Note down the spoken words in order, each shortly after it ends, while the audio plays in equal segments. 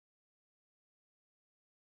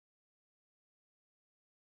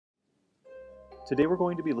Today we're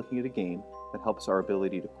going to be looking at a game that helps our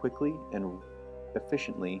ability to quickly and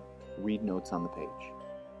efficiently read notes on the page.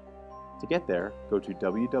 To get there, go to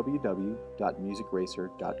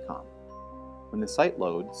www.musicracer.com. When the site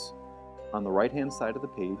loads, on the right-hand side of the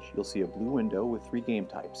page, you'll see a blue window with three game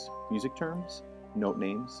types: music terms, note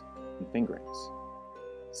names, and fingerings.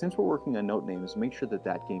 Since we're working on note names, make sure that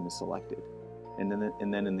that game is selected. And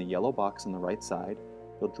then in the yellow box on the right side,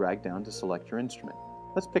 you'll drag down to select your instrument.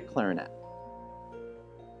 Let's pick clarinet.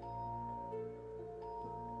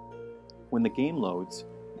 When the game loads,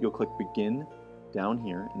 you'll click Begin down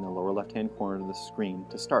here in the lower left-hand corner of the screen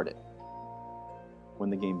to start it. When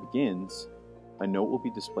the game begins, a note will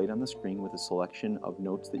be displayed on the screen with a selection of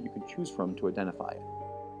notes that you can choose from to identify it.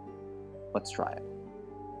 Let's try it.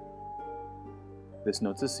 This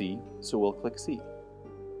note's a C, so we'll click C.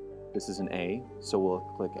 This is an A, so we'll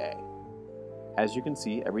click A. As you can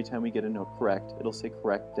see, every time we get a note correct, it'll say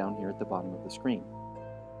correct down here at the bottom of the screen.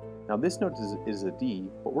 Now this note is a D,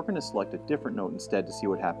 but we're going to select a different note instead to see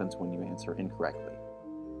what happens when you answer incorrectly.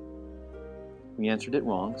 We answered it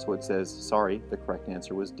wrong, so it says, sorry, the correct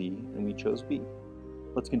answer was D, and we chose B.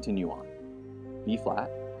 Let's continue on. B flat,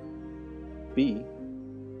 B,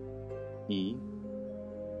 E,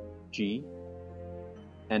 G,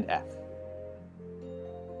 and F.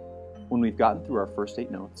 When we've gotten through our first 8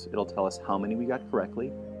 notes, it'll tell us how many we got correctly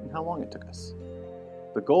and how long it took us.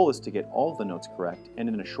 The goal is to get all of the notes correct and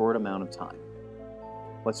in a short amount of time.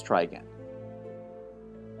 Let's try again.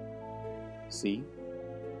 C,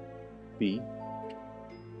 B,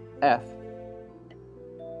 F,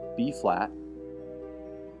 B flat,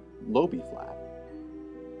 low B flat,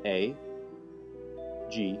 A,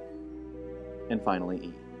 G, and finally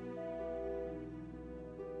E.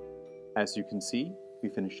 As you can see, we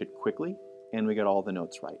finished it quickly and we got all the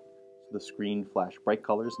notes right. So the screen flashed bright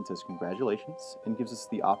colors and says congratulations and gives us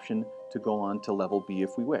the option to go on to level B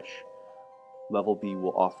if we wish. Level B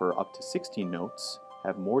will offer up to 16 notes,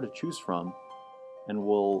 have more to choose from, and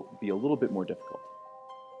will be a little bit more difficult.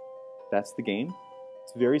 That's the game.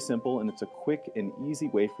 It's very simple and it's a quick and easy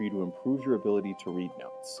way for you to improve your ability to read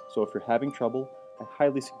notes. So if you're having trouble, I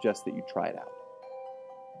highly suggest that you try it out.